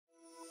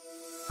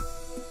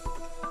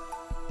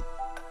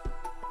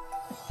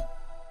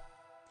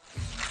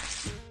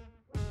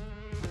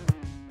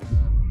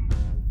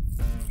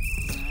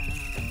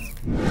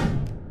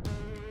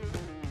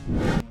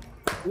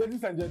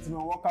Ladies and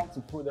gentlemen, welcome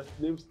to Prrrr. The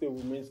name still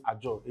remains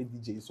Adjor.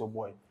 ADJ is your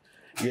boy.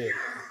 Yeah.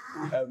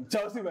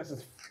 Chelsea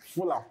versus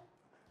Fulham.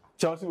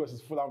 Chelsea versus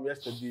Fulham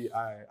yesterday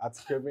at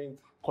Craven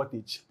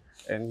Cottage.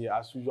 And yeah,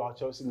 as usual,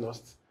 Chelsea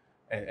lost.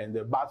 And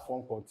the bad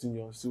form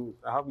continues. So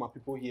I have my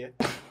people here.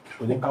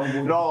 So they can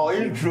go. No,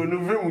 intro, no,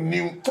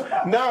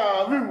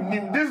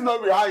 this is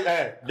not behind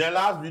the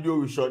last video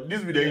we shot.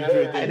 This video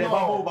intro. The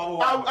bubble one.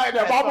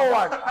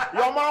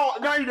 Your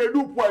man, now you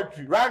do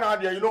poetry. Right now,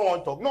 there you don't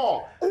want to talk.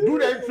 No, do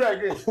the intro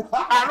again.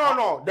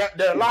 No.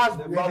 The last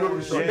video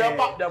we shot.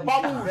 The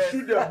bubble will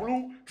shoot the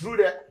blue through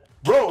the.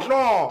 Bro,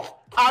 no.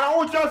 I don't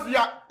want just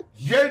yeah,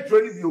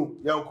 view.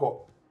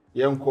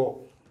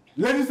 Yanko.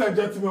 Ladies and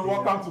gentlemen,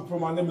 welcome to Prrrr.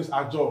 My name is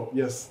Adjor.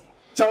 Yes.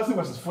 Chelsea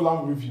versus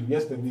Fulham review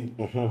yesterday.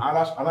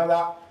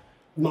 Another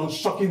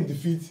non-shocking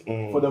defeat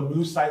for the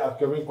blue side at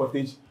Craven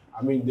Cottage.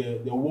 I mean,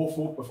 the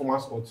woeful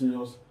performance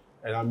continues.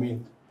 And I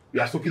mean, we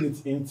are soaking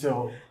it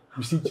until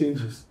we see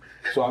changes.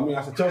 So I mean,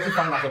 as a Chelsea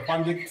fan, as a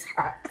pundit,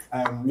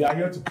 we are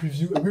here to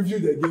review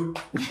the game.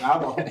 I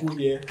have our people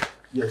here.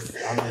 Yes,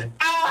 I mean,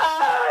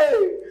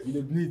 you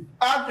the bleed.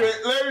 Okay,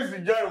 ladies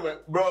and gentlemen,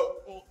 bro.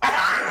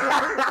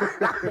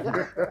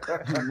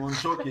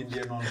 Non-shocking,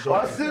 yeah, non-shocking.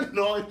 Was it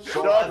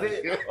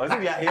non-shocking? Was it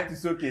we are here to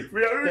soak it?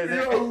 We are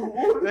here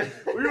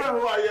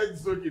to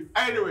soak it.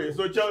 Anyway,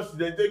 so Chelsea,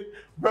 they take,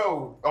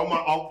 bro, on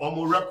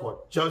my record,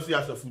 Chelsea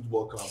as a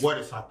football club, what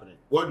is happening?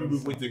 What do you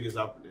people think is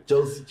happening?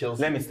 Chelsea.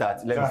 Let me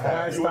start. You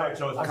are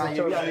Chelsea.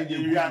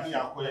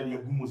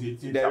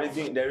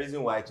 The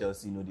reason why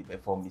Chelsea know they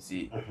perform is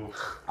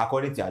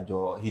according to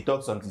Adjor, he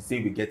talks something say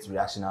we get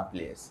reactional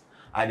players.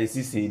 And they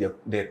see the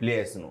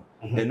players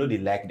they know they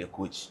like the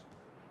coach.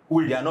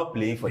 They are not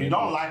playing for you. They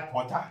don't like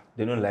Potter.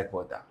 They don't like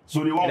Potter.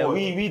 So they want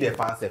we the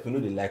fans, you know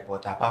they like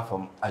Potter apart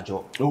from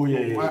Adjor. Oh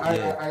yeah.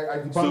 I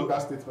debunk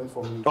that statement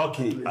for me.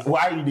 Okay.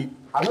 Why you did?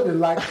 I know they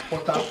like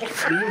Potter.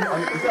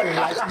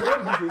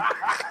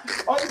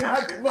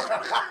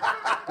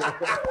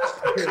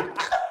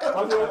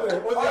 I'm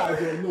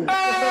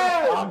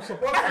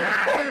supporting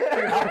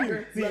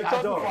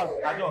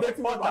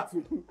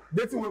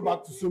dating way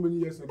back to so many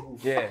years ago.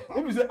 Yeah.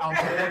 If you say I'm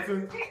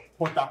supporting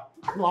Potter,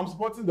 no, I'm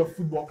supporting the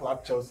football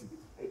club Chelsea.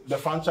 The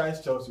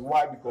franchise Chelsea.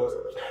 Why? Because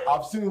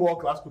I've seen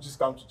world-class coaches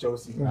come to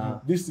Chelsea.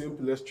 These same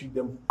players treat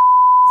them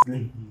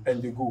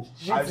and they go.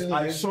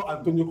 I saw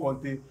Antonio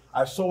Conte.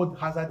 I saw what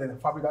Hazard and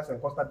Fabregas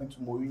and Costa did to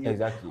Mourinho.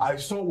 Exactly. I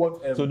saw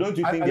what. So don't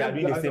you think they are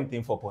doing the same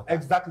thing for Potter?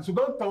 Exactly. So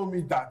don't tell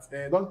me that.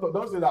 Don't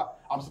say that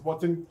I'm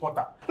supporting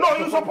Potter. No,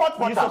 you support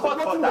Potter. You support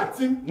Potter.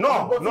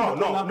 No.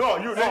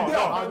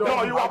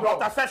 You are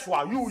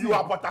Potter-sexual. You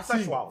are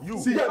Potter-sexual.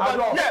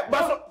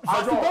 But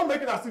don't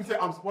make it as if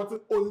I'm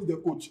supporting only the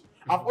coach.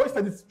 I've always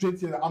said it straight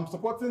here. I'm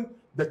supporting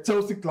the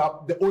Chelsea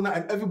club, the owner,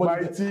 and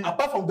everybody there,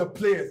 apart from the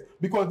players,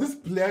 because these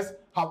players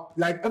have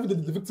every day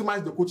they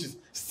victimize the coaches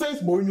since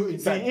Mourinho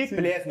inside. And it's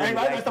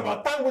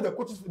about time where the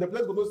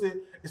players go say.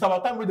 It's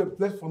about time where the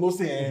players for no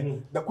say.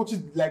 The coaches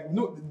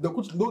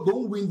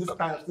don't win this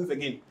kind of things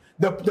again.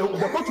 The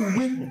coach will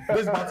win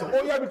this battle.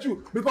 Oh yeah, but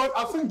you because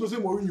I've seen Jose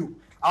Mourinho,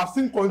 I've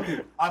seen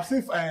Conte, I've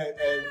seen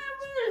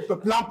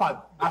Lampard,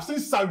 I've seen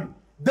Sarri.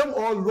 Them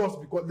all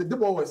lost because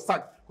them all were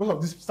sacked because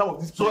of some of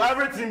these. So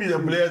everything is the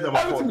players them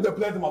fault. Everything is the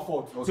players them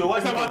fault. Okay. So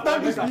what's about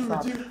time this new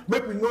regime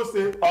make me know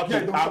say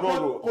okay, I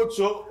go. Coach.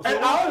 And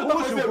I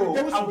want to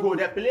go.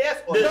 The players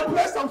or the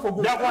players stand for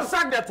good. They was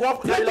sacked the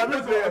 12 the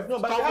 11 players. No,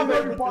 but how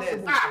many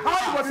players?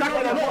 How you was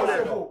sacked the 12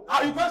 players?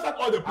 How you can't sack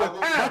all the players?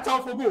 That's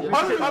how for good. Okay, I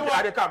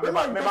can't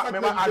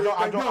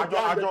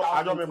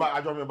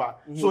remember.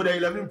 So the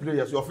 11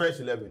 players, your first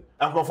 11.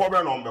 And for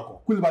Fabian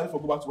Ombeko. Koulibaly for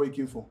go back to where he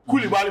came from.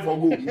 Koulibaly for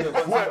go.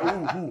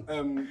 Who?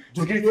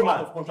 Jorginho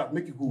out of contract,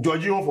 make you go.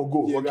 Jorginho for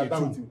go. Yeah, okay,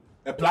 two.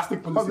 A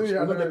plastic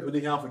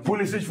Pulisic.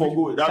 Pulisic for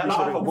go. That is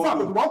for go.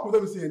 The one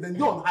problem is then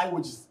you're on high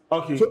wages.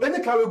 Okay. So any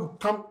club will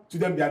come to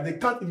them there, they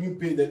can't even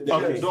pay the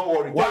okay, don't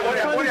worry.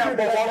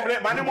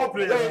 Many more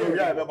players.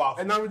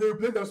 And now they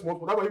replace them small.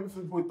 That's why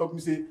people talk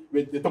me say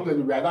they talk like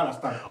we I don't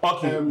understand.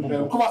 Okay.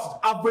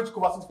 Average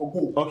Kovacic for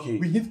goal. Okay.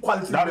 We need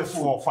quality. That is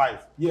 4-5.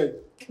 Yeah.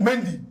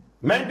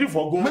 Mendy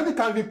for goal. Mendy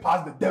can't even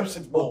pass the damn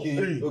shit ball. Okay.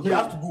 He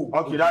has to go.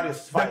 Okay, that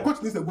is fine. The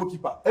coach needs a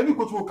goalkeeper. Every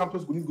coach will come to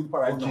school needs goalkeeper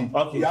right now.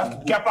 Okay. He has to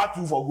go. Kepa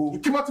 2 for goal.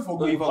 Kepa 2 for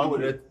goal.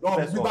 No,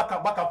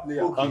 backup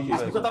player. Okay.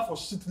 As better for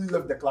shitly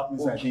left the club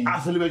inside. Okay.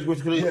 As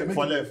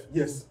for left.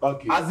 Yes.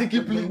 Okay.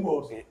 Aziki playing.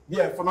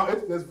 Yeah, for now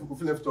 8 players for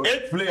left.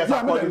 8 players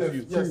according to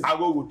you. Yes. I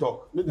will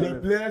talk. The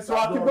players. So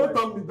don't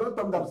tell me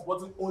that I'm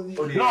supporting only.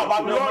 No,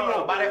 but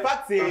the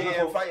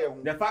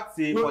fact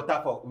say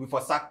Potter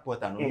for sack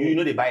Potter. You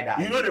know they buy that.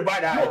 No,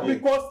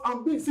 because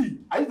I'm being see.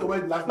 I used the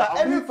word last night.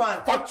 Every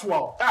fan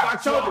factual.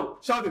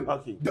 Sheldon.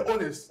 Okay. The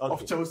owners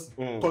of Chelsea,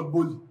 Todd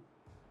Bowley.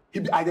 He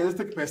be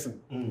idealistic person.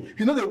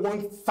 He know they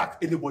won't sack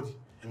anybody.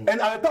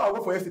 And I thought I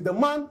work for yesterday. The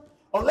man,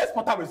 unless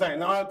Potter resign,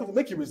 now I thought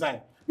make him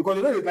resign. Because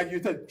you know, like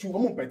you said,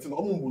 because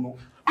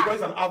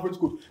he's an average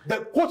coach. The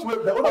coach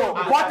will.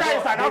 Potter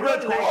is an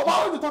average coach.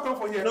 Why are you talking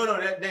for here? No,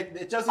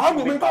 the Chelsea. How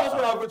will make us an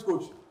average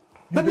coach?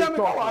 The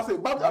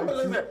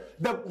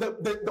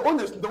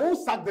owners, they won't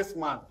sack this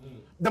man.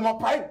 The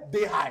pride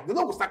they high. They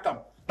don't go sack him.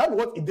 That's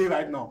what it did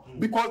right now.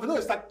 Because they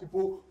don't sack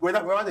people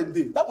wherever they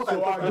did. That's what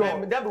I'm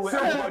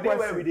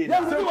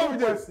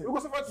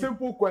talking.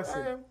 Simple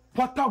question.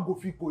 Potter go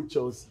fit coach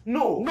Chelsea.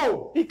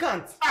 No, he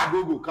can't.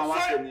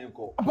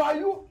 But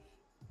you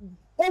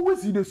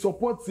always you the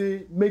support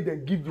say make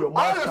them give your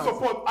I don't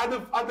support. I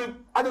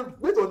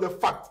don't wait on the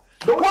fact.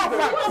 The one fact.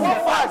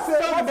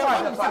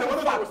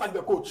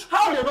 The coach.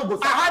 How they not go?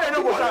 How they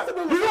not go?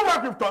 You know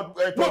what you've thought?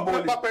 But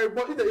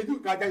you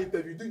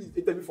do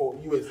interview for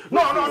US.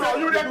 No.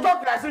 You didn't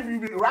talk as if you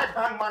be right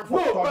hand man for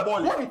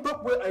football. What he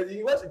talk where the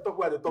US talk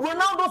where the top.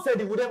 Ronaldo said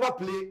he would never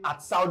play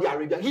at Saudi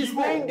Arabia. He's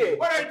playing there.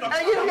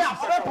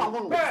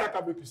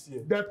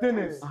 The thing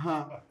is,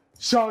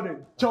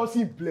 Sheldon,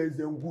 Chelsea players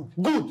them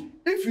good.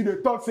 If you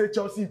dey talk say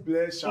Chelsea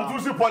players,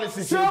 Sheldon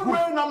policy. Same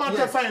way na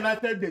Manchester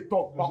United they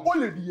talk, but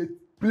only the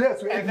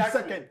players wey the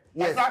second.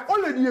 Yes.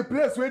 Only the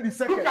players wey the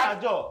second. Look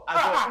at Adjor.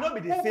 No be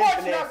the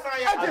same players.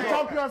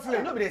 Champions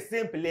League. No be the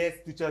same players.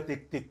 Teacher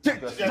take.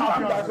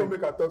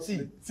 Champions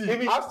League.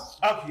 See.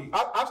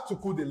 Ask to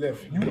cool the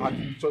left. You are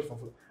the choice for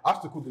Fulham.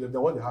 Ask to cool the left.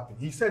 Then what happened?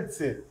 He said,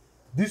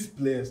 these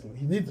players,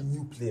 he needs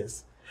new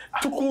players.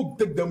 Tuchel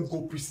take them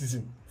go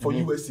preseason for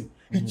USC.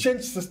 He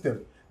changed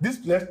system. These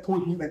players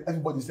told him and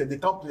everybody said they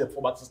can't play a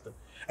format system.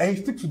 And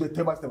he stick to the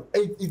table system.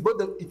 And he brought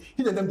them,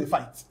 he let them they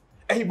fight.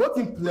 And he brought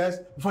in players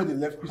before they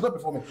left. He's not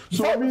performing.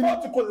 So before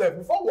Tuchel left,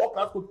 before World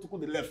Class coach Tuchel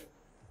they left.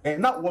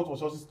 And that what was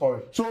Chelsea's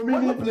story. So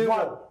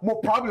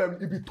more problem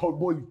if it told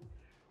Bolly.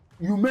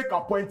 You make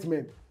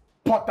appointment.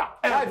 Potter.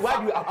 Why do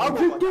you appoint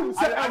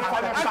Potter?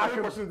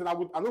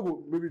 I don't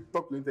go maybe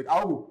talk to him.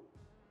 I'll go.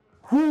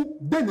 Who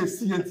then they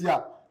see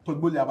NTR told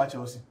Bolly about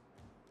Chelsea?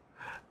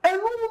 And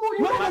no,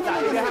 you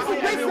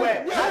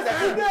everywhere.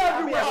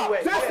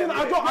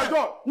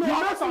 Adjor. You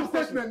made some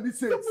statement.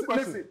 Listen.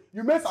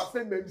 You made some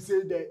statement.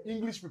 Say the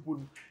English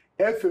people,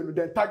 FN,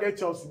 then target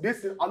Chelsea. They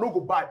say I no go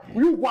buy.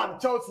 You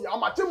want Chelsea? How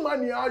much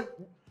money are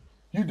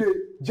you? They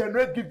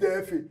generate give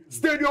the FA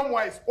stadium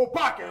wise.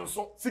 Opaque and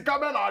so.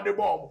 Sikaben are the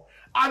bomb.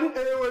 And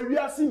we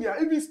are senior.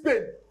 Even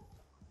Spain.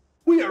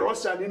 We are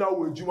Russian in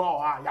our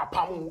Juma ya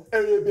pamu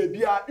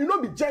baby. You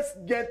know, be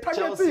just get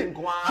targeting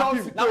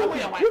Chelsea.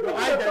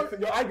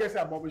 I guess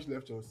I'm rubbish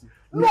left Chelsea.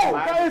 No,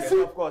 I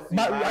see. Of course.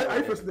 But are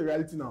you facing the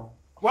reality now?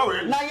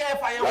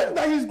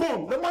 That he's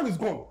gone. The man is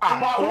gone.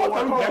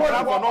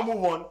 Not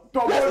move on. The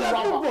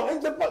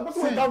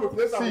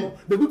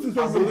good things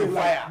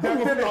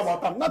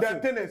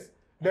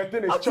the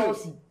thing is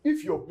Chelsea.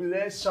 If your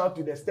players shout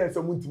to the extent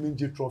someone to win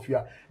J Trophy,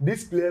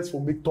 these players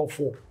will make top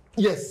 4.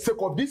 Yes, sake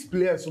of these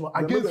players,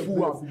 against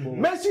Fulham.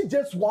 Mention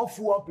just one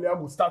Fulham player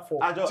will start for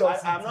Adjor,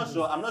 I'm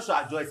not sure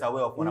Adjor is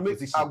aware of one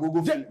position.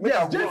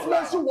 Just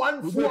mention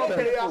one Fulham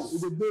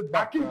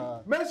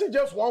player. Mention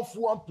just one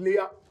Fulham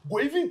player. Go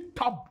even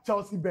tap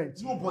Chelsea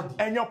bench. Nobody.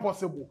 And you're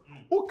possible.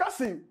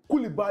 Okase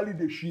Koulibaly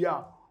the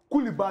Shia.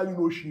 Koulibaly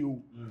no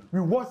Shio. We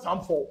want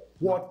some for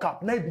World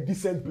Cup. Now be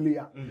decent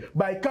player.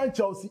 But I can't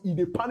Chelsea.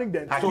 They panic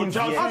them. So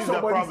Chelsea is the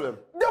problem.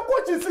 The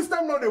coaching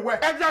system not the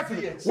work.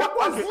 Exactly. Yes.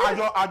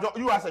 Adjor,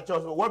 you as a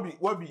Chelsea, what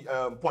be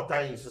Potter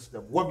in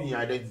system? What be your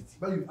identity?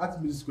 But you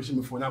asked me this question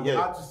before. Now I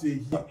have to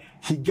say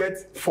he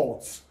gets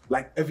faults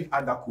like every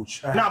other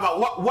coach. Now,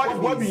 but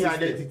what be your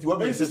identity? What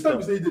be your system?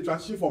 Is the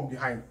transition from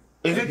behind.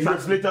 Is it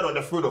translated on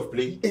the field of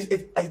play?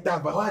 It's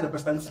that, but why are the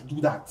personalities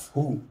do that?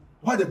 Who?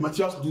 Why the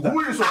materials do that?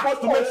 Who is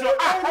supposed to make sure?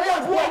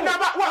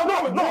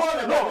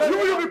 No.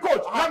 You be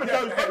coach. Let me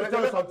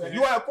tell you something.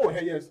 You are a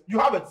coach. Yes. You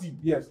have a team.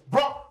 Yes.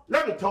 Bro,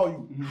 let me tell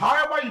you.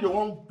 However you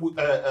don't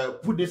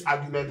put this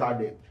argument out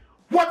there,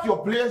 what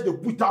your players they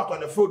put out on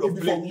the field of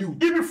play, it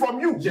be from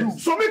you.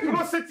 Yes. So make you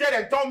not sit here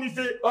and tell me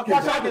say, no,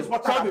 players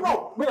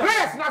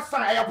not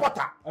sign a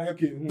Potter.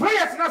 Okay.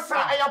 Players not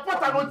sign a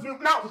Potter.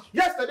 Now,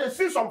 yesterday,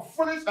 see some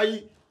foolish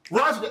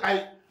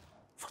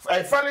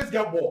Felix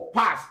get ball,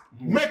 pass,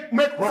 make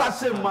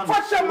Fashion man.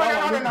 Let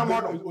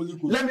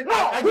me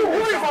who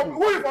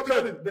is for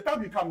the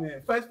time you come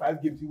here, first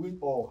 5 games you win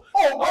all.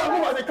 Who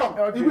was they come?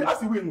 He win as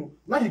he win.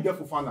 Now he get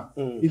Fofana.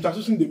 In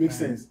transition they make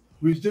sense.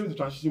 With James the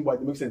transition boy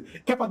they make sense.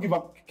 Kepa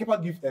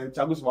give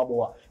Thiago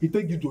Silva. He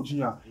take give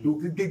Jorginho. He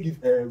will give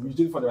Rich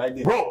James for the right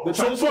day. Bro,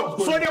 so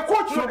the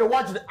coach they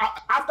watch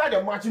after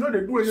the match, you know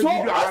they do anything. So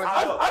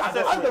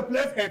as the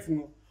players hurt,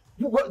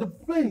 the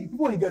play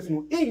people he gets he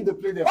the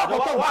play there. What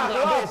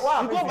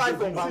happened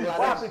to Jorginho?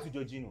 What happened to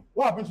Jorginho?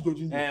 What happened to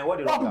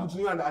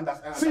Jorginho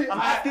and see, I'm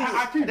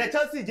asking you. The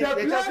Chelsea game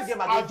against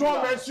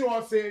Adjor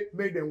mention say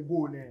make them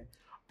go there.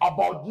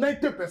 About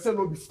 90%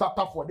 will be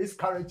starter for this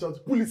current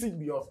Chelsea. Pulisic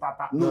be your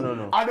starter.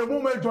 No. At the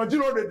moment,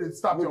 Jorginho they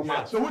start your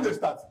match. So who they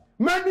start?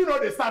 Mendy no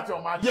they start your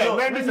match. Yeah,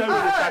 Mendy they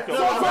start your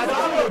match. I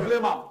don't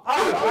blame him. I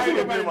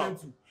don't blame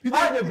him.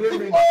 I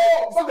blame him. Oh,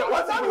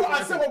 what time you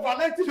I say over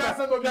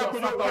 90% of your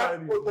starter.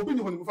 Obi ni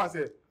ko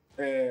say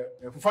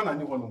Fofana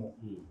ni one more.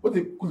 What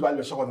the could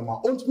value shot on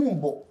more. Don't mean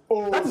bo.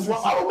 That is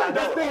what why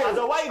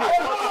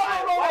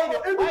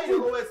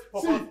you always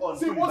focus on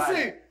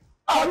see,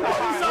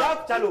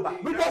 Chalobah.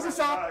 Because it's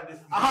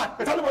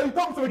Chalobah, you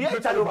told me to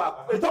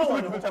Chalobah. You told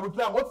me to Chalobah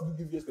player. What did you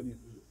give yesterday?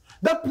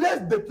 The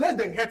players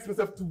then hurt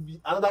themselves to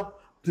be another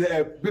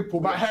big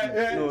problem.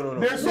 No.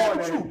 They saw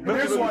true.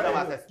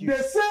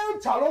 The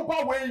same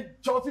Chalobah when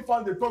Chelsea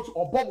fans they talk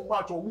or bomb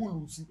match or who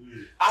lose.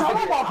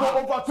 Chalobah for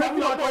over 20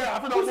 years. He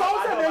was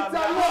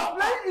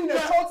playing in the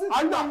Chelsea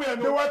team.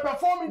 They were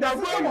performing.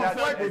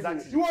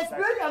 He was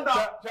playing under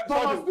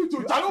Thomas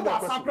Tuchel. Chalobah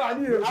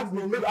Sakrani. Ask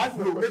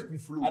me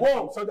flu. But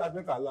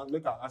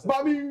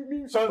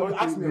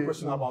ask me a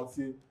question about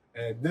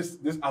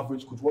this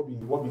average coach.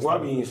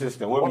 What be his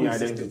system? What be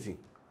his identity?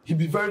 He'd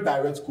be very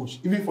direct coach,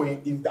 even for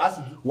in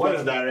what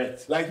is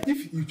direct? Like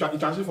if you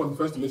transition from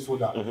defense to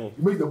midfielder,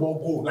 you make the ball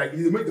go. Like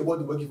you make the ball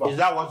give up. Is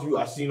that what you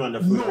are seeing on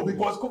the field? No,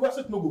 because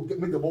Kovacic no go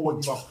make the ball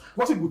give up.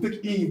 Kovacic will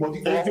take in, but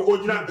the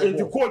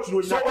coach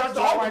no. So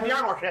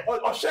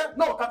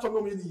no catch up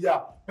no in the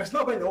year. There's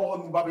not going to all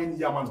on in the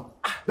year, man.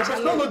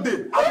 There's no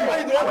day. What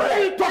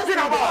are you talking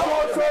about?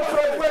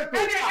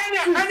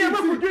 Any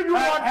we give you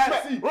one.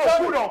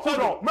 Hold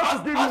on. Let's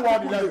give you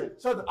 111.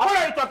 What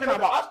are you talking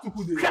about?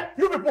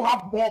 You people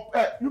have more.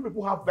 You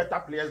people have better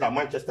players than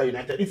Manchester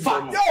United. In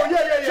fact,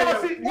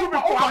 Chelsea, you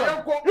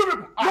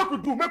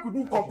people make we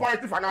do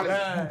comparative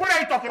analysis. What are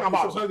you talking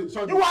about?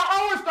 You are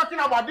always talking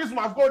about this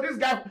must go, this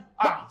guy.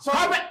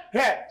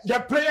 The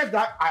players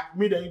that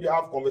they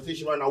have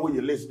conversation right now where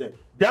you listen.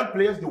 Them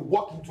players they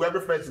walk into every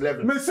first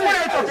level. What are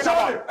you talking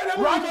about?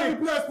 What are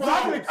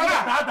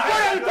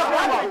you talking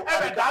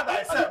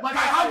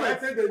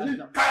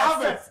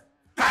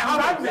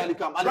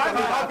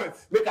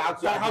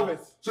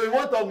about? So you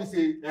want to tell me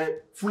say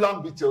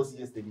Fulham beat Chelsea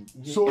yesterday.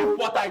 So if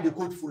Potter is the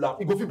coach Fulham,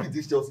 he go fit beat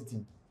this Chelsea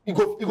team. He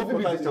go fit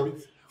beat this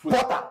Chelsea.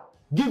 Potter,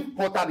 give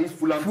Potter this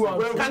Fulham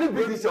team. Can he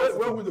beat this Chelsea?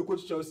 Where will the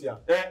coach Chelsea?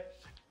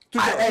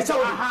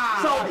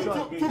 Saudi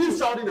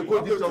the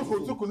coach this Chelsea.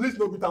 Tuchel least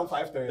no beat down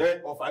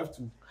 5-10 or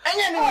 5-2.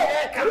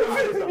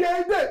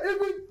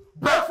 Even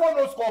Brentford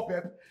no score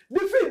Pep. The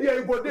field there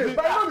you go there.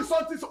 But I know the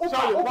something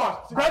over.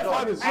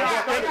 Brentford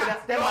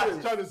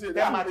is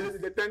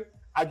the 10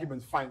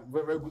 arguments fine,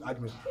 very good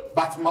arguments.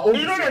 But my own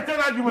you know the 10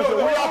 arguments.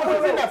 We are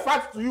putting the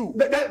facts to you.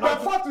 The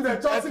fact to the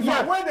Chelsea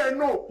fans when they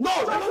know. They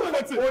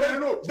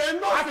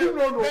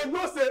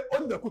know say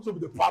only the coach will be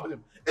the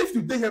problem. If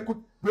you here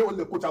could play on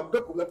the coach, I'm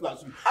going to play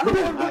plans. I know go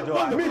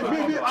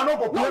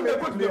play the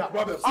coach the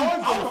problem.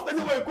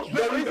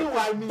 The reason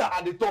why me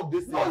at the top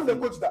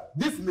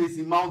this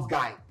Mason Mount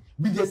guy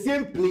be the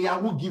same player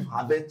who give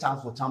Havertz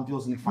chance for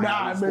Champions League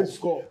final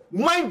score.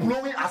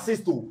 Mind-blowing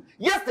assist too.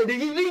 Yesterday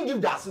he didn't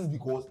give the assist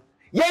because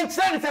you know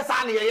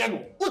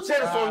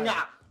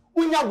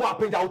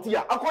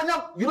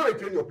they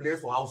train your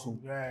players for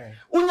household. Let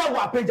me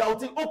tell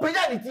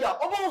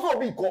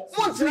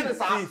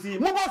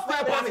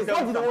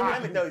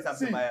you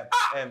something,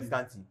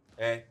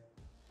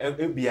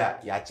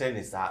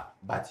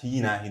 but he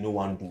no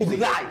one do. It's a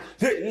lie.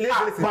 This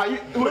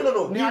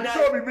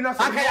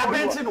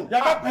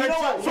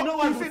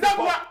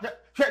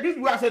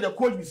is where I say the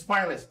coach be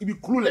spineless. He be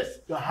clueless.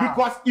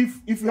 Because if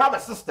you have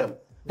a system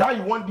that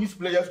you want these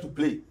players to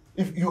play,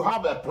 if you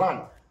have a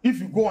plan, if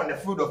you go on the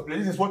field of play,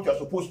 this is what you are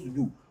supposed to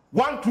do.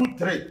 1, 2,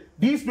 3.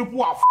 These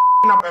people are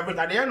up everything.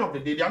 At the end of the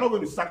day, they are not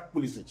going to sack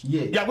Pulisic.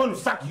 They are going to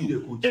sack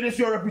you. It is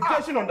your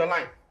reputation on the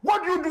line.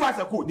 What do you do as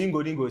a coach?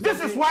 Dingo.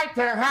 This is why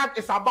Ten Hag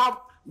is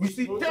about. You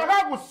see, Ten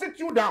Hag will sit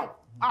you down.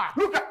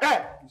 Look at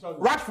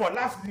Rashford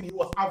last season he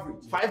was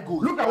average. 5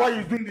 goals. Look at what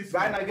he's doing this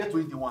season. Right now, I get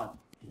 21.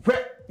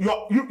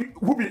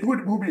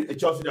 Who be a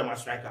Chelsea German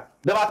striker?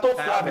 They were top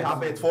scorer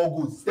Havertz 4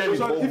 goals. If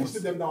you see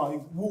them now,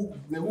 who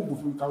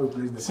can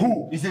replace them?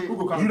 Who?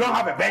 You don't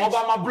have a bench.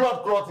 Obama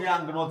blood clot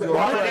young, not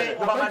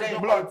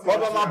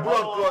Obama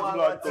blood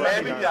clot.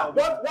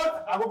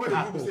 What I'm going to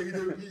do is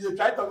he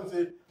try to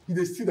say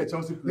he see the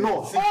Chelsea players.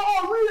 No.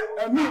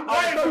 Really?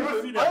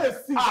 I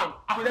see them.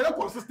 They're not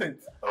consistent.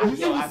 You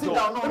sit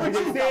down now.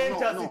 This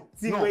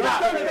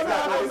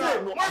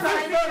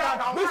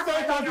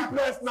Chelsea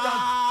players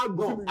now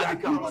go.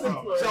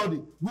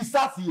 Chelsea, we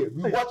start here.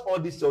 We watch all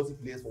these Chelsea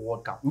players for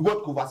World Cup. We watch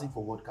Kovacic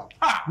for World Cup.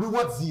 We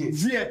watch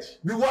Ziyech.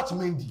 We watch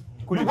Mendy.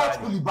 We watch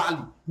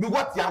Koulibaly. We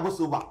watch Thiago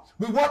Silva.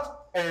 We watch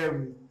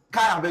Kai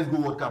Havertz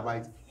go World Cup,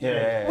 right?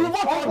 Yeah. We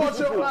watch all these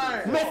people.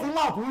 Messi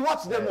Mount. We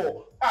watch them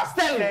all.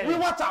 Sterling. We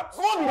watch up.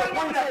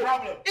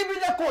 Even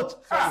the coach.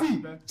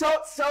 See,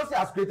 Chelsea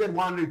has created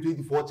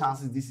 124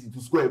 chances this season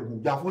to score a goal.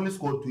 They have only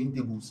scored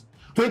 20 goals.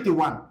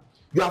 21.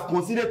 You have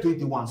conceded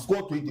 21,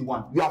 scored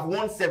 21. You have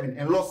won 7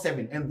 and lost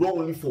 7 and drawn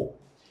only 4.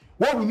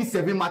 When we need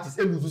 7 matches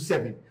and lose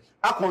 7,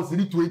 I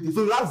conceded 20.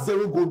 So you have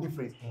 0 goal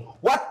difference.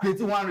 What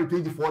creating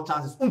 124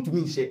 chances to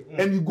win share?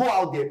 And you go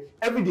out there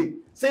every day.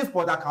 Since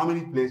Potter, how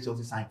many players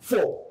Chelsea signed?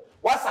 4.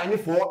 What signing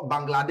for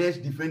Bangladesh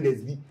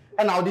defenders?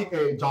 And now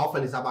the Joao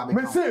Felix about and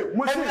we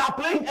are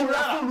playing and we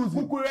are still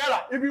losing.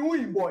 If you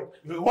win, boy.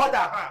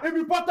 Potter. If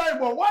you Potter,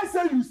 boy, why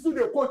say you still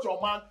the coach your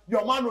man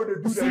know they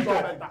do the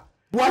job better?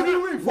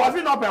 Was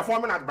he not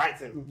performing at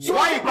Brighton? So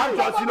why you can't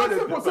just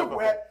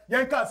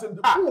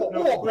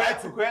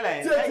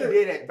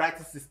Brighton.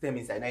 Brighton system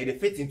inside. Now they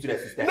fit into the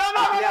system. No.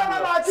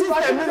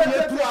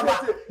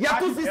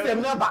 System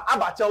system number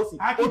about Chelsea.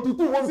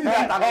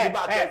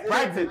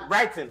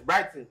 Brighton.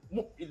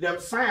 Them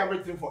sign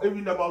everything for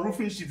even the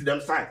roofing sheet. Them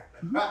sign.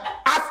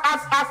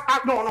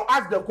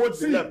 Ask the coach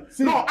they left.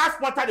 No, ask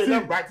Potter they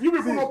left Brighton. You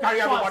people don't carry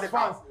everybody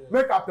fans.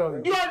 Make up tell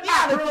you.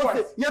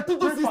 You're two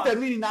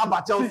system in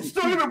about Chelsea.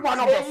 Still you people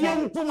not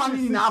perform. Too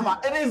many in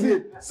about. It is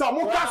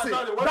Mukase.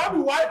 That be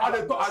why I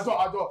dey talk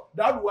Adjor.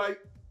 That be why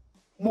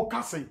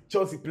Mukase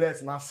Chelsea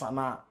players na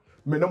sana.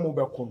 Me no mo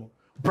be kono.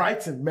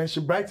 Brighton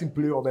mention Brighton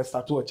player of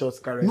start to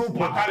Chelsea career. No,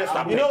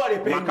 McAllister. You know what they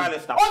pay?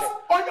 McAllister.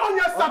 On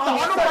your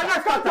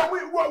starter.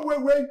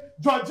 Wait.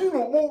 Jorginho,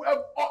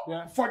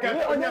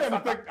 forget on your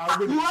starter.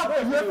 You have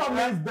UEFA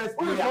men's best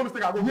player.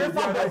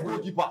 UEFA best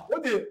goalkeeper.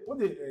 What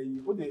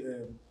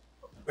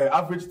the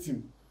average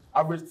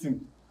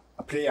team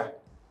player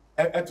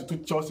to two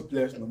Chelsea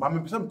players no. I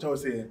mean some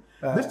Chelsea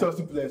this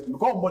Chelsea players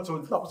because much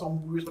Chelsea not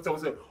some respect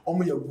Chelsea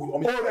omo ye good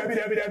omo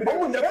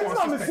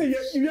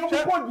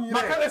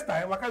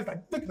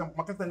McAllister take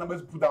McAllister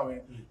numbers put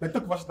down they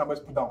take versus numbers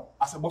put down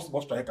as a box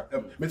striker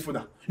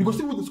midfielder you go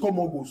see who dey score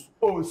more goals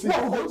see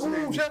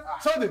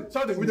so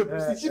them with the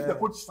if the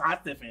coach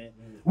starts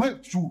well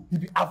true he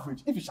be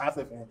average if he starts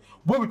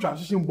when we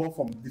transition ball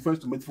from defense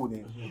to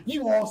midfield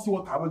you all see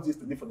what happened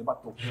yesterday for the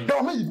battle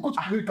then when you coach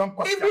really come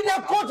if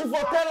the coach for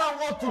tell him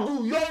what to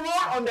do you're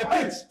wrong on the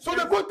pitch so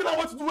the coach tell him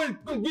what to do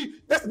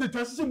that's the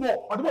transition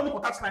ball or the one for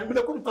touch line but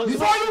the coach tell you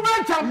so you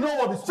bench him you know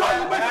what so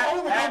you bench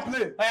him we can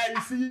play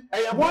you see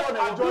what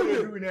Adjor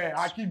dey do there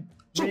Hakim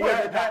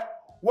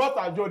what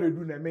Adjor dey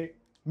do there me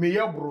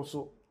hear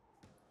broso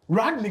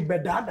Rangnick be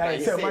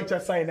that say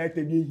Manchester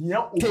United dey here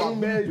over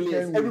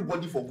players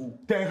everybody for goal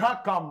Ten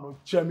Hag come no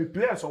Chelsea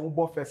players on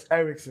ball first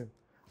Eriksen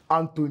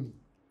Anthony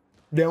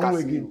then who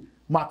again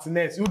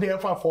Martinez you dey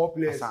find 4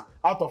 players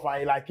out of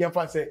like you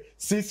find say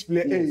 6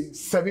 players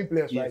 7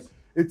 players right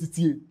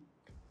 88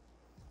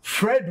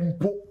 Fred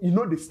Mpo you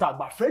know the start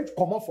but Fred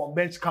come up from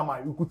bench come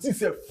out you could see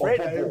say Fred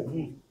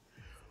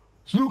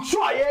look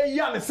sure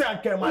yeah say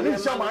anke man you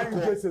see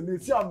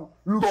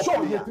look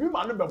sure yeah three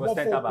man be ball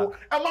for Emma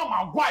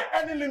Maguire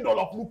any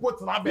Lindelof look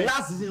put na bench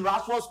last season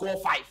Rashford score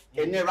 5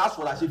 and then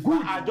Rashford actually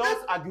good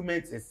Adjor's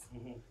argument is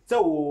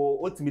so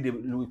what me dey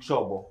look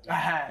sure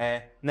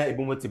na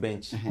ebumo ti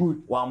bench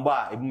good one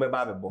bar ebumo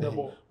ba be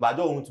ball but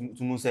Adjor want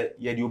to know say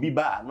ye dey obi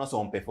ba not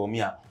some perform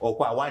here or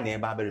kwa one e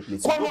ba be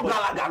replace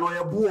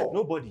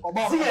nobody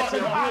see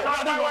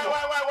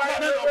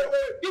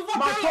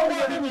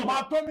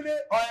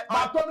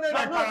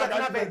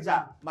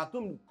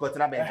Matum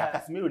Kotra Benja,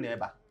 Casemiro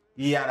never.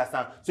 You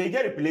understand? So you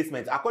get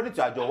replacement. According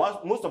to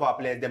Adjor, most of our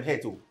players them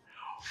hate too.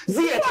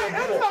 See,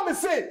 every time I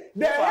say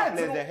they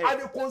hate,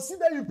 and they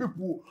consider you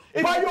people.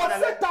 But your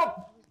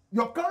setup,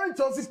 your current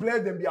Chelsea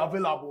players them be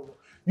available.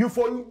 You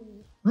for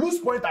lose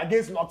point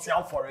against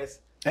Nottingham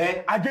Forest.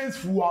 Against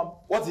Fulham.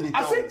 What's it?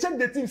 I say check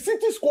the team.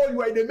 City score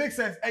you and they make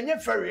sense. And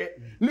yet Ferry,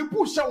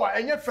 Liverpool shower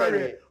and yet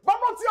Ferry. But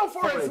Nottingham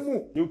Forest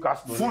move.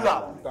 Newcastle.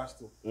 Fulham.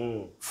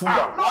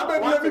 Fulham. Not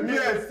baby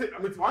players.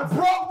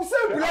 Bro, we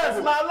say players.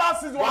 Now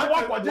last season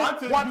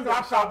one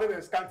crash out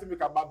then scanty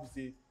make a baby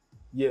say,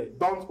 yeah,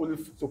 don't only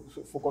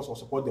focus on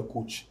support the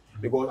coach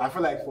because I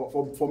feel like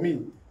for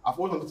me, I've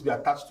always wanted to be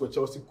attached to a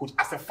Chelsea coach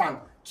as a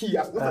fan. Key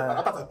as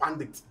not as a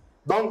pandit.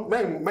 Don't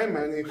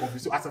men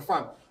confused as a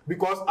fan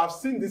because I've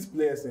seen these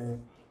players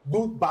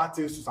do bad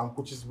things to some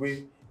coaches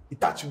way it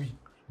touch me.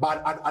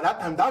 But at that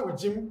time, that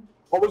regime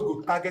always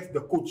go target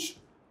the coach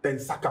then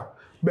Saka.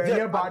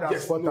 But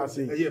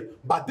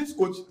but this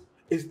coach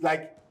is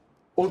like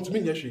on to me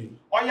yesterday.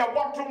 On your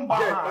bottom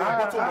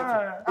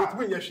bar. On to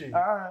me yesterday.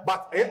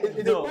 But if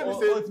you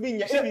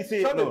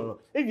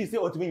say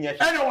Otmin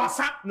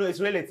no, it's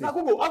relative.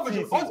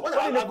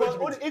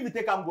 If you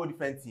take him go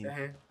different team,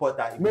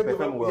 Potter, if you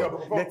perform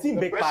well, the team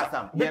big pass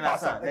him. You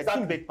understand? The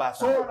team big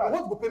pass him. So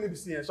what go pay me be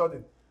seeing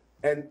Sheldon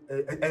and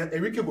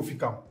Enrique go fit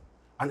come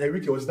and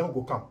Enrique was never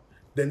go come.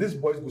 Then these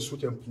boys go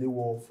switch and play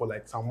well for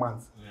like some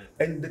months.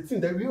 And the thing,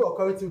 the real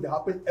occurring thing that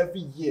happens every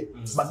year.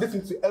 But this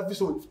thing to every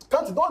so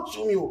can't don't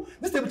show me.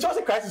 This is the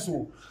Chelsea crisis.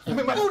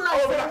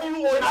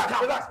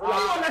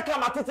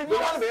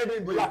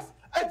 Relax.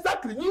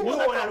 Exactly. You want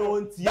that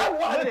one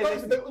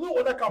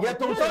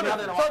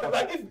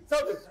like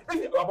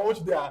if about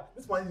what there,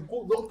 this one is go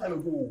long time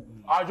ago.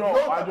 Adjor.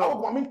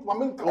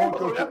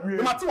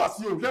 Matthew was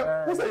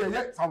here. Who say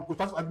yeah, some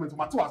contest argument.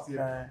 Matthew was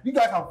here. You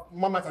guys have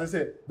moments and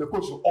say the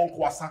coach is on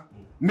Kwasa.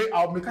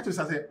 I'll catch you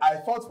say I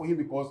fought for him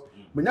because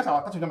when you have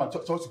attached them at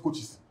Chelsea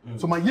coaches.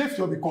 So my year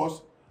feel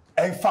because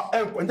the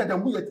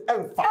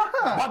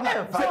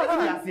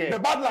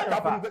bad luck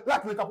happened.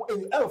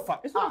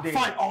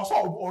 Fine. Also,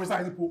 always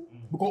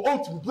because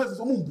ultimately places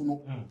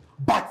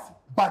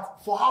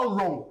but for how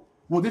long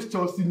will this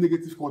Chelsea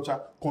negative culture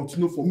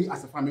continue for me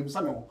as a fan?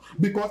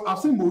 Because I've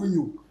seen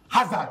Mourinho,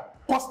 Hazard,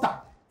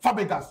 Costa,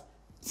 Fabregas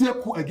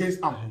Tieku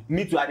against Am.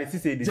 Me too. I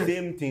say the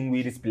same thing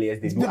with these players.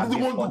 They do.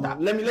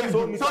 Let me I've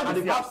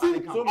seen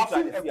a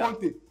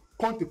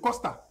Conte,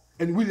 Costa,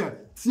 and William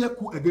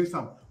Tieku against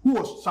Am. Who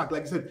was sacked?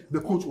 Like I said, the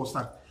coach was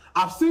sacked.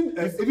 I've seen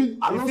even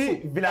Alonso,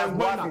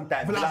 Villas-Boas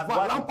time.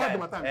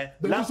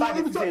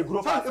 Lampard say a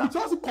group. If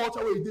Chelsea culture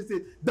where they say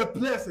the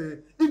players,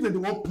 if they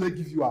don't play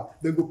give you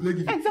they go play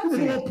give you. If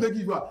they don't play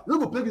give you, they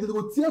go play give you. They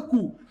go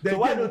Tieku. So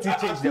why don't you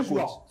change the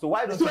coach? So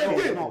why don't you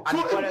change now? So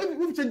if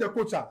we change the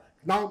coach,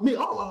 now me, I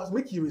was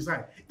make him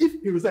resign. If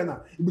he resign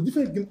now, it will be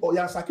different game. Or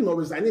you're sacking or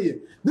resigning here.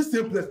 This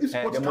same place. If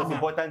the most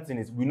important thing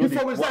is we know the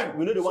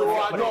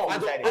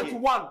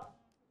one.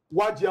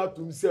 Wajia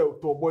to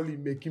himself, Toboli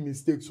making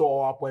mistakes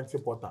or our point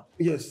important.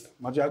 Yes,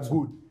 Majia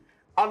good.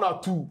 And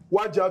two,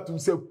 Wajia to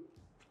himself,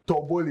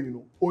 Toboli, you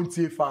know,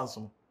 only fans.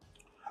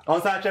 On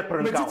ça, check per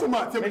and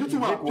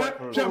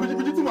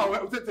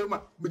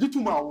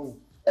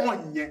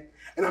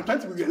I'm trying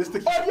to be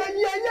realistic. Oh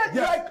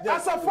yeah.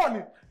 That's a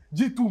funny.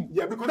 G2.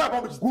 Yeah, because that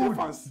one is good.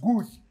 fans.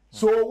 Good.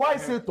 So why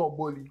say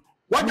Toboli?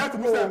 Why just to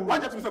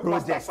say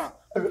project?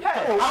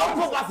 How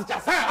go pass the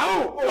chance?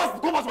 How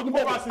go pass the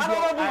ball?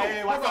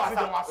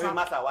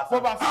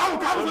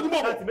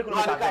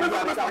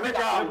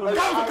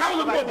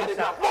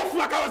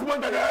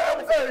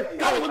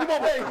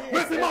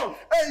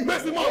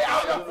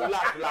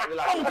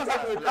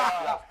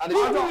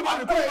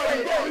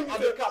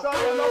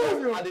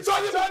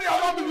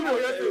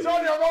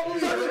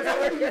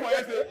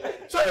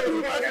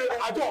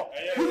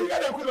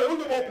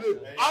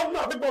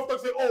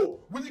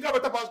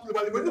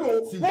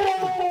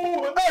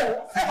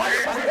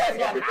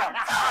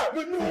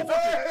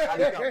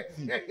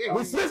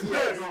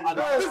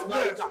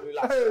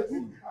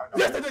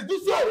 Yesterday,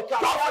 this year, only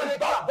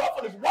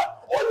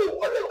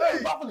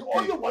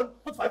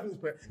 1.5 minutes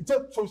per.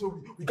 So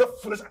we got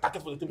foolish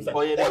attackers for the team.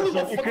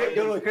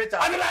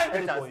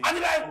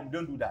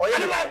 Don't do that.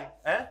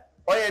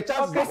 Oh yeah,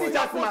 Charles. The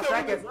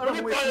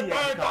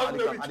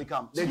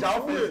Joao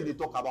Felix they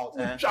talk about.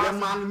 The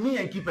man, me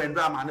and keeper and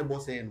drama and the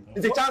boss saying.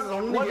 It's a chance on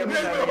only the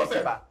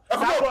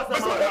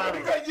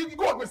you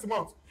go up Mr.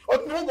 Mount. Or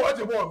you won't go at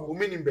the ball.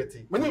 We mean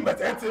betting. We mean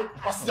betting.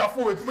 What's your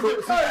forward?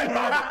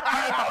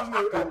 5,000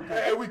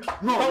 a week.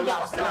 No,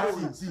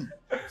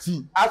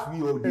 see, as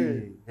we all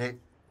did.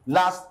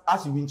 Last,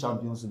 as you win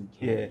Champions League,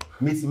 yeah,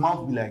 Messi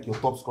Mount be like your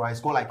top scorer.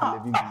 Score like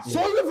 11 goals.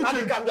 So you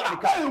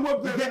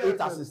get 8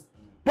 assists.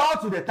 Prior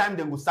to the time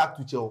they go sack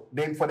Tuchel,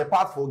 then for the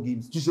past 4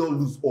 games, Tuchel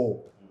lose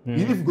all.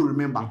 If you go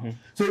remember.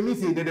 So it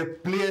means that the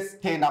players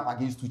turn up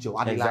against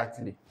Tuchel.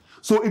 Exactly.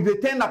 So if they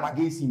turn up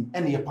against him,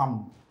 and they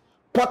pam,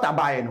 Potter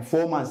buy in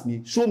 4 months,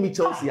 show me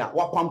Chelsea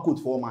what pam coach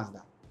 4 months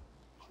that.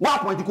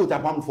 What point coach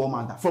pam 4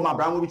 months from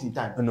Abramovich in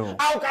time? No.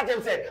 How can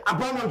them say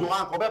Abramovich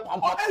Joao Felix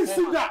pam? I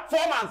see that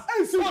 4 months.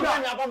 I see that.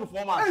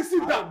 I see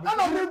that. And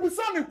I'm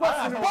representing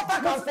Potter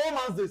can 4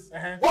 months this.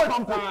 What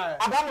pam coach?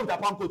 Abramovich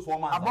pam coach 4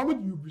 months. Abramovich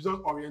will be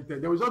result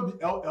oriented. There will just be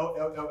L.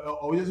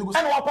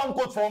 And what pam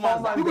coach 4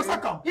 months? You go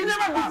sack him. You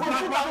never do for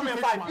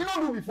 2005. You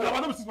don't do before.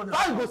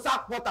 Why you go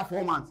sack Potter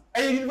 4 months?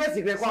 And your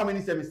university require how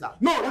many semesters?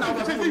 No,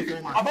 Abramovich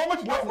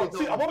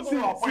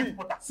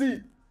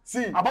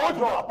See, about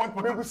your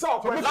appointment. We will sell.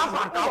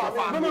 Lampard.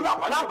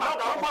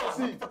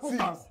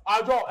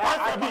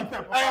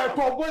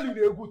 Toboli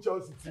dey go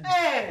Chelsea team. I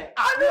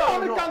dey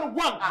only can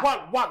one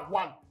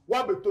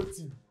better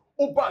team.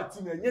 Oba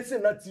team and say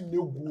na team dey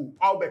go.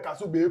 Albeka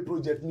so be a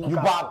project me. You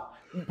bad.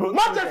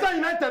 Manchester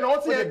United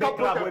also a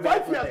couple of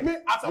 5 years me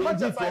as a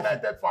Manchester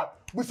United fan.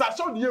 We shall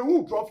show the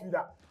who trophy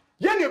that.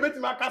 Yen you bet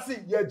ma kasi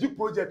ye G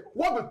project.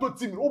 What better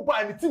team? Oba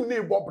and team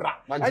name Bobra.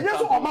 And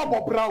yes, Oma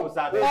Bobra.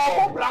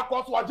 Bobra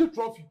cause what G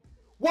trophy.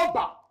 What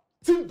ba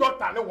team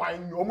doctor ne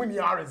wine omuni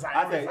a resign.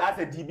 As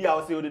a DB I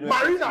will say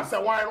Marina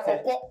say wine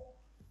oko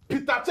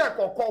Peter check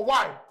oko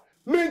why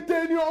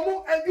maintain your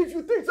own and if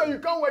you think so you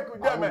can't work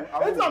with them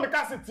it's not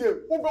because it's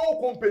here ube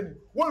o company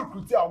we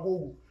recruit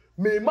agogo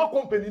me ma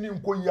company ni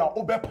nko ya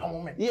obe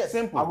pam me. Yes,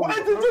 simple. What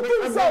did you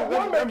think so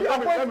one make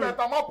appointment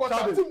am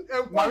appoint team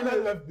Marina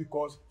left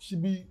because she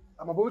be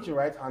I'm about to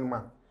right hand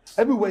man.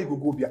 Everywhere you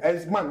go be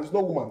as man, it's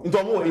no woman.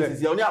 Into more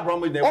is only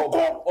Abramovich there.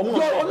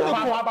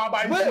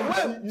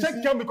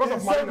 Check him because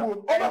of Marina.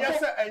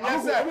 Yes,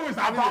 Abramovich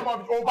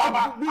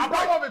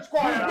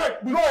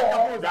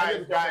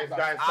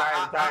guys.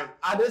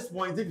 At this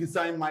point, if you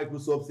sign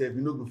Microsoft,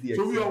 you no go fear.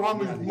 So we are 1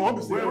 minute.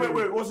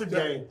 Wait. What's it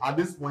again? At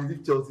this point,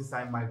 if Chelsea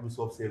sign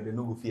Microsoft, they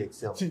no go fear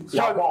Excel. The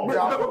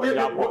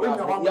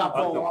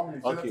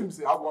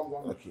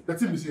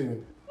team is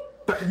saying.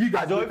 You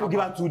guys don't give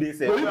her 2 days.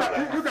 So you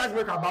guys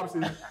make a bad say.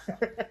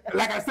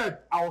 Like I said,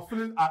 I was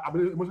feeling I've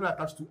been emotionally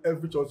attached to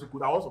every Chelsea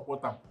coach. I was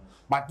support them.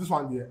 But this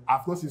one there,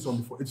 I've not seen some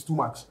before. It's too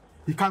much.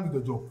 He can't do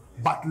the job.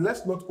 But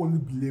let's not only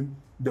blame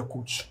the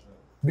coach.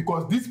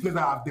 Because these players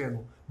that are there,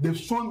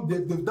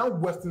 they've done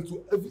Western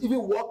to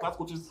even world-class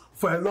coaches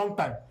for a long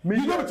time.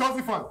 You know the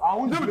Chelsea fan. I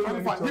won't be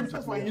Chelsea fan. You're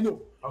Chelsea fan, you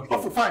know.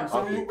 Okay, fine.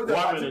 So you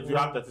 1 minute, you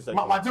have 30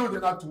 seconds. My deal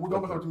did that too. We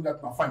don't want to do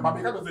that now. Fine. But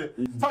because say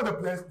some of the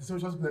players, the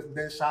social players,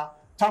 then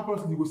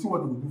Champions League, we'll see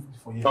what they will do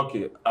for you.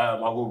 Okay,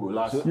 I'll go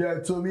last. Yeah,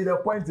 to me the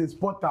point is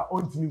Potter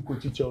on team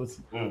coach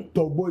Chelsea.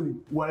 Togboli,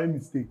 one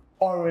mistake.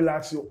 On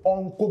relaxing,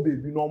 on Kobe,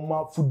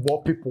 normal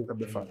football people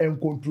and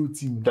control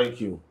team. Thank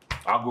you.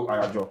 I'll go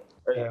Adjor.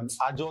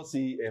 I just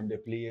see the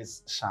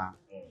players shine.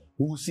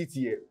 We will sit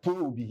here. Paul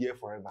will be here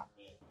forever.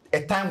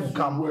 A time will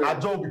come.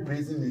 Adjor will be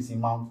praising this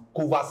imam.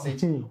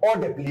 Kovacic, all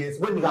the players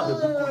when they have the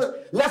good coach.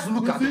 Let's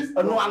look at this.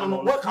 No.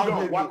 What can we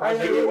do?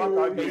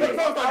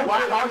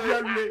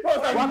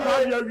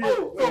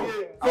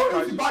 So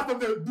if you back them,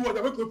 they do what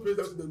they make praise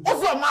them.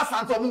 Also, a mass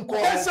and some call.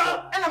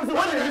 And I'm saying,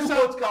 when the new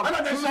coach comes,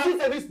 you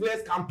see these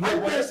players can play.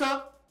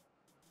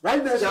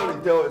 Right there,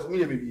 tell us, me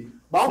maybe.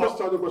 But I almost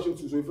tell the question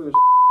too, so if finish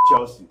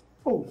Chelsea.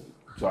 Oh.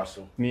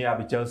 Me,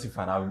 I'm a Chelsea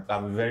fan.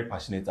 I'm very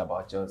passionate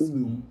about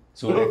Chelsea.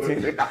 So the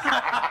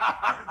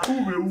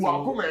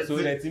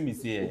thing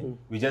is here,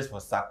 we just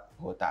for sack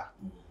Potter,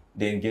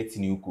 then get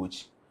new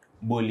coach.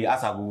 Boli,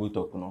 as I go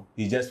talk, no,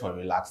 he's just for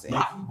relaxing.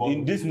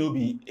 In this no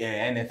be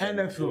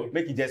NFL.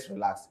 Make it just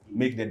relax.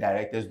 Make the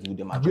directors do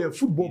the match. Yeah,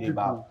 football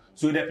people.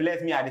 So the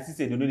players, me, I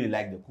say they don't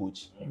like the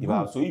coach.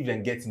 So if they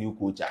get new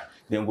coach,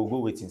 then go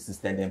with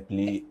insistent and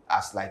play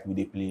as like we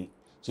they play.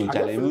 So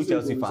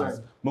Chelsea fans,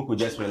 Moko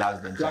just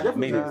relax them.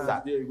 Make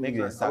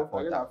them sack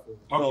Potter.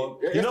 No,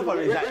 you know for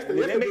reason,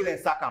 they make them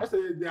sack him.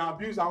 They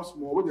abuse how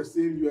small. What the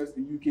same US,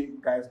 the UK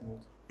guys know.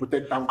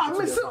 Protect them. I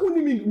may say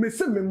only me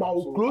say me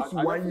mau close to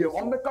 1 year.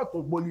 On the cut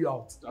of Boli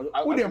out.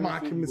 Who they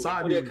mark him?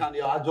 Actually,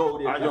 I want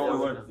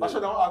to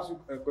ask you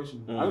a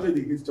question. I don't say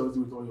they hate Chelsea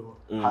with all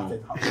your heart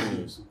and heart.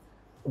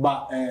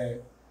 But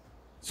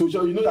so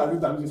you know that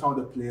losing some of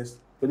the players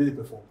when they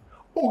perform.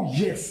 Oh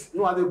yes.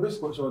 You know, the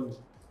best question.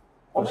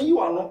 I mean, you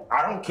are not.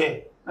 I don't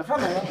care. I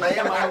found It's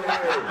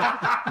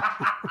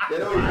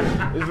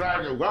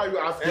like, why are you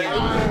asking?